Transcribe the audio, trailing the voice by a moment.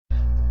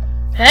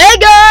Hey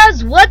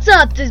guys, what's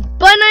up? This is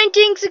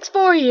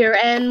Bud1964 here,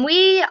 and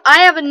I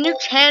have a new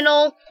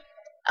channel.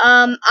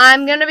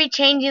 I'm gonna be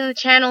changing the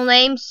channel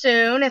name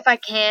soon, if I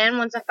can,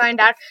 once I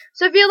find out.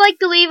 So if you'd like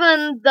to leave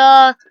in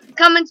the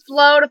comments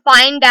below to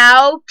find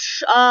out,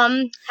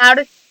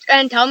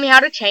 and tell me how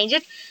to change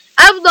it,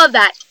 I would love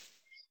that.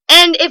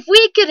 And if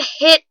we could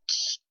hit,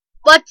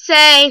 let's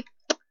say,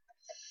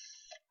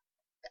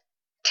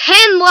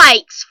 10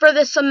 likes for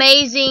this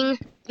amazing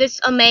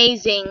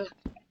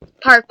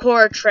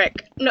parkour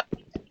trick. No,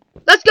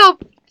 let's go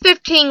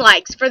 15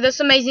 likes for this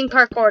amazing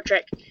parkour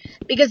trick,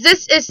 because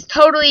this is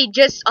totally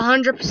just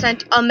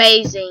 100%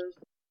 amazing.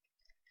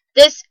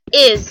 This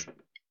is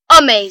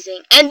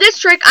amazing, and this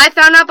trick I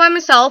found out by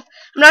myself.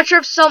 I'm not sure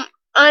if someone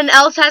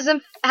else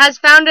has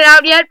found it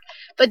out yet,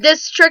 but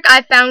this trick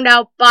I found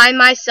out by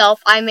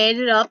myself. I made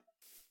it up.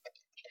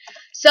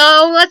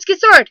 So let's get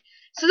started.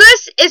 So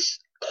this is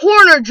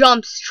corner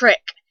jumps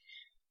trick.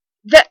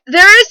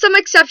 There is some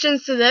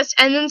exceptions to this,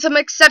 and then some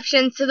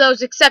exceptions to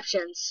those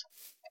exceptions.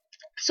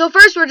 So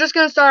first, we're just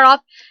going to start off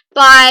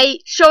by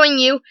showing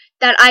you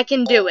that I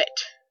can do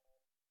it.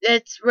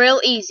 It's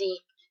real easy.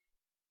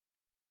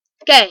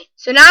 Okay,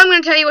 so now I'm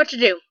going to tell you what to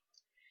do.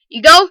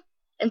 You go,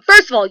 and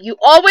first of all, you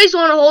always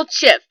want to hold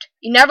shift.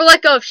 You never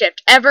let go of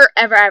shift. Ever,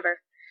 ever, ever.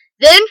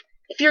 Then,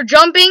 if you're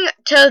jumping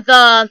to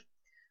the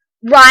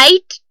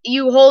right,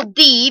 you hold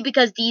D,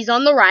 because D is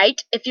on the right.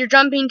 If you're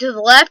jumping to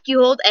the left,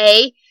 you hold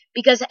A,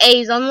 because A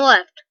is on the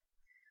left.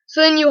 So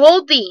then you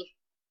hold D.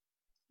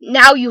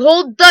 Now you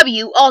hold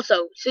W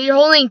also. So you're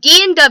holding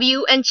D and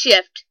W and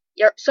shift.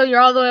 So you're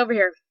all the way over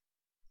here.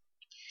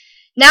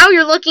 Now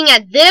you're looking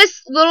at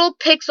this little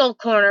pixel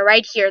corner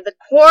right here. The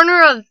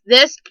corner of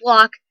this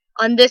block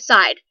on this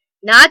side.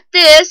 Not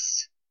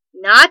this.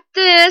 Not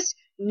this.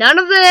 None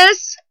of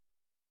this.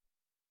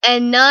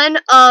 And none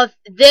of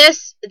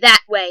this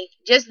that way.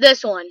 Just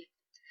this one.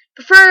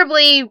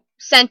 Preferably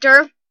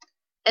center.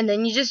 And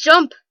then you just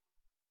jump.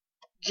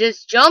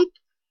 Just jump.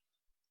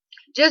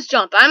 Just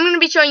jump. I'm going to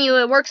be showing you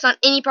it works on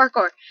any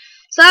parkour.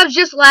 So that was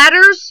just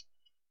ladders.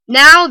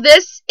 Now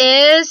this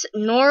is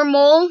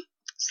normal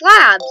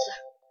slabs.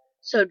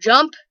 So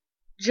jump,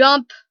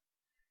 jump,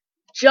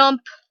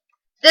 jump.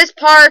 This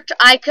part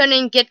I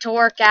couldn't get to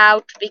work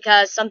out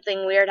because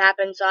something weird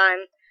happened, so I'm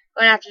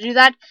going to have to do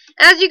that.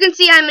 As you can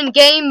see, I'm in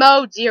game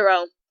mode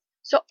 0.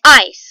 So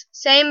ice,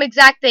 same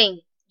exact thing.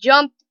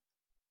 Jump,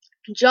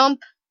 jump,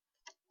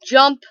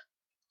 jump,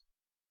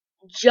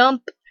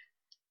 jump,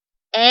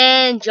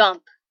 and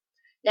jump.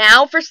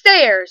 Now for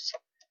stairs.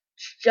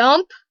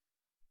 Jump,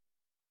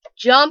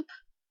 jump,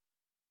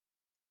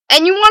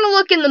 and you want to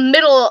look in the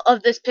middle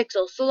of this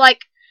pixel. So like,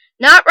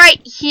 not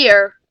right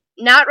here,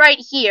 not right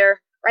here,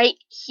 right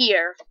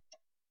here.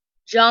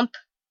 Jump,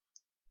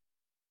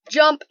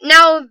 jump.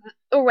 Now,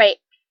 oh wait.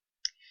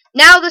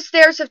 Now the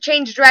stairs have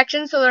changed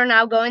direction, so they're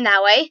now going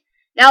that way.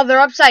 Now they're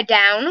upside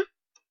down.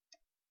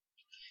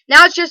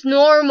 Now it's just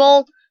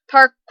normal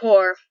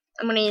parkour.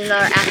 I'm going to need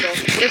another apple.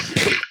 Just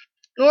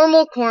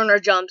normal corner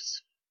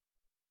jumps.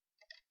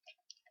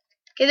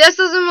 Okay, this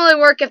doesn't really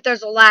work if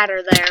there's a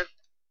ladder there.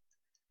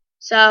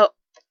 So,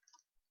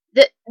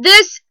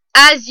 this,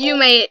 as you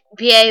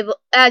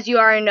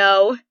already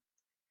know,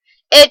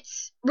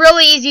 it's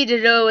really easy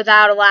to do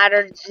without a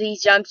ladder.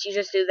 These jumps, you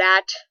just do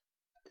that.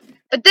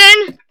 But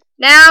then,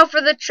 now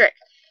for the trick.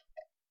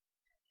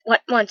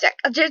 One sec.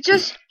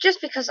 Just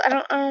because I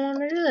don't want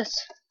to do this.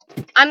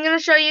 I'm going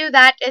to show you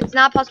that it's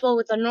not possible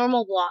with a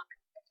normal block.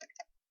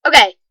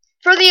 Okay,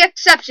 for the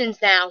exceptions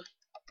now.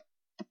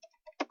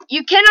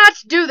 You cannot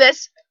do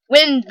this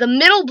when the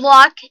middle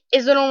block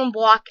is a normal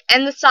block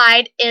and the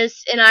side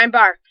is an iron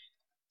bar.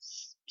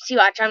 See,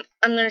 watch. I'm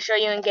going to show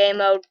you in game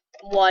mode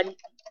 1.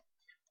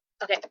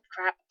 Okay,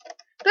 crap.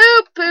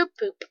 Poop, poop,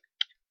 poop.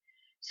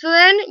 So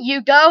then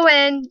you go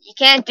and you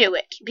can't do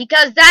it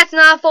because that's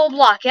not a full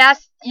block.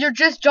 Yes, you're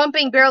just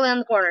jumping barely on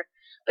the corner.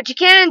 But you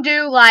can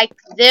do like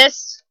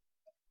this.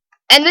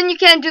 And then you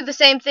can do the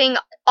same thing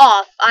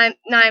off. I'm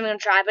not even going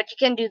to try, but you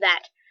can do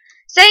that.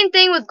 Same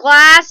thing with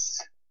glass.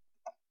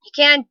 You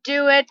can't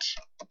do it.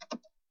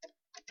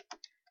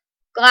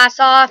 Glass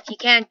off, you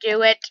can't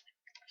do it.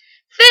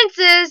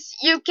 Fences,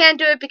 you can't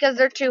do it because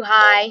they're too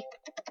high.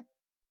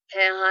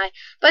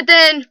 But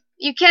then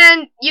you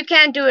can't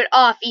do it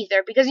off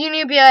either because you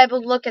need to be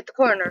able to look at the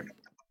corner.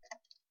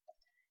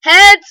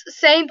 Heads,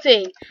 same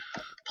thing.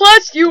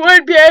 Plus, you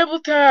wouldn't be able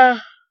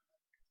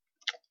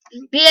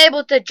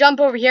to jump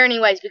over here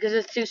anyways because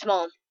it's too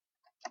small.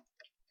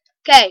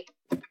 Okay,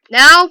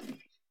 now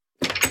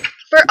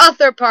for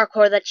other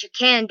parkour that you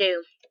can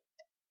do.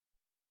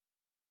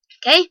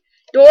 Okay,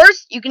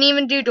 doors, you can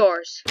even do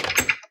doors.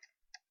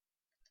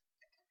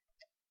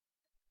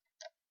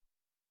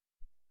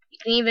 You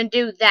can even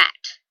do that.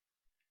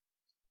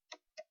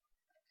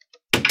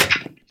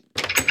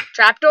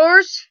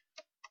 Trapdoors,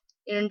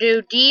 you can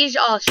do these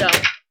also.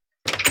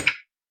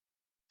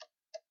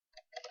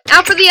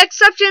 Now for the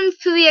exceptions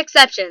to the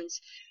exceptions.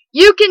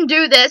 You can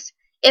do this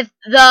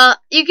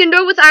you can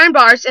do it with iron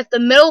bars if the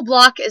middle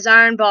block is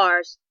iron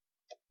bars.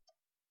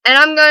 And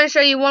I'm going to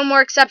show you one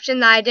more exception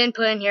that I didn't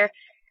put in here.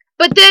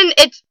 But then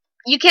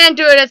you can't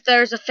do it if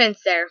there's a fence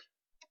there.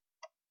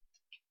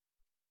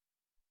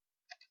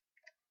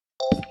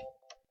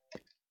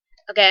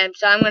 Okay,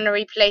 so I'm going to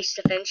replace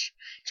the fence.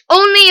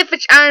 Only if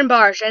it's iron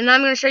bars, and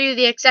I'm going to show you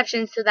the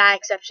exceptions to that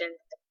exception.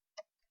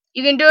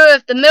 You can do it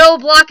if the middle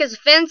block is a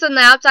fence and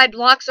the outside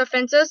blocks are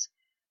fences.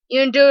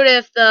 You can do it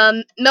if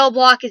the middle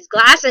block is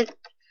glass. And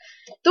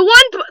the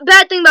one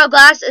bad thing about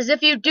glass is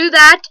if you do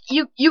that,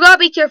 you gotta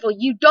be careful.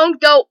 You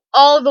don't go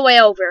all the way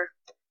over.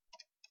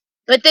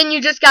 But then you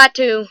just got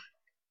to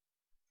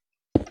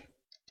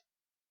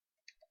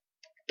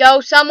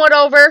go somewhat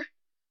over,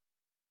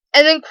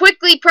 and then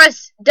quickly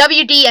press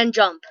WD and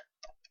jump.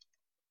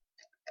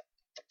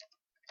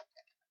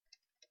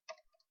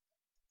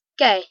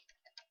 Okay.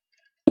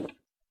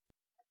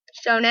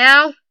 So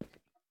now,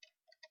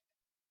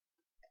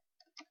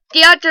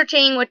 the other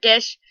thing with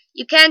this,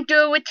 you can't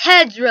do it with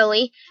heads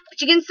really, but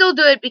you can still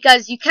do it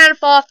because you can't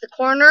fall off the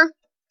corner.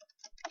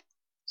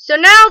 So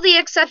now the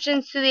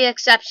exceptions to the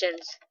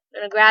exceptions.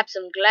 I'm gonna grab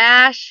some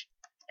glass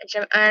and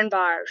some iron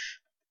bars.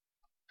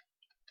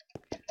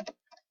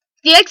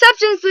 The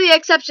exceptions to the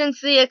exceptions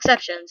to the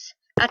exceptions.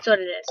 That's what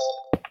it is.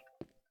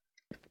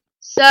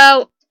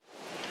 So,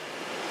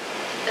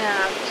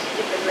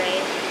 stupid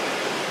rain.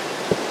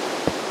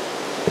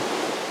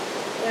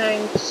 I'm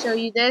going to show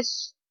you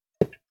this.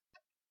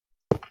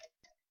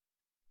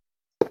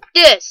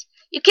 This.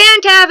 You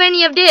can't have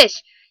any of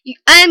this.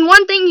 And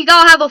one thing, you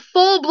gotta have a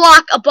full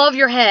block above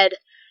your head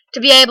to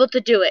be able to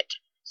do it.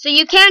 So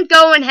you can't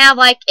go and have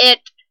like it.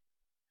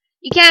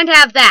 You can't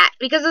have that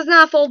because it's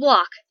not a full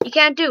block. You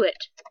can't do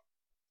it.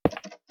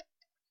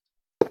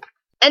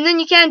 And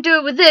then you can't do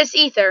it with this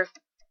either.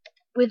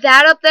 With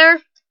that up there,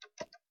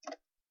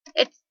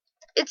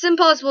 it's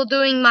impossible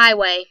doing my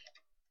way.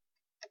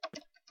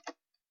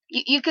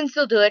 You can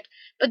still do it,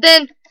 but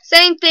then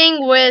same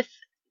thing with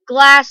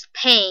glass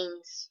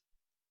panes.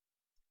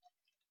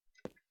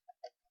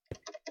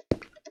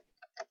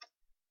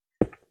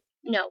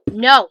 No,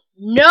 no,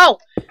 no!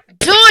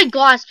 Die,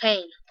 glass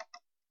pane!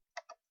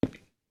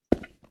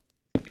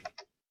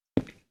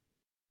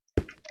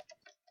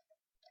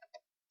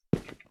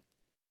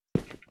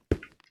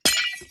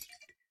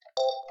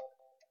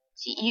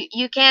 See,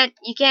 you can't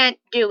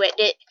do it.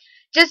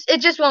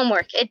 It just won't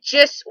work. It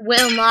just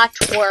will not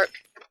work.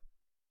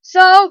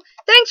 So,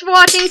 thanks for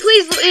watching.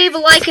 Please leave a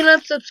like and a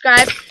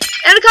subscribe.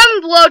 And a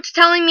comment below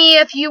telling me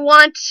if you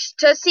want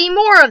to see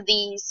more of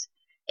these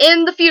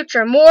in the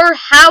future. More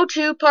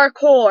how-to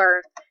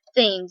parkour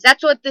things.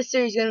 That's what this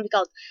series is going to be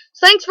called.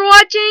 So, thanks for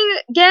watching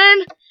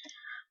again.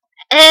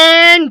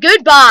 And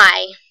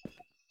goodbye.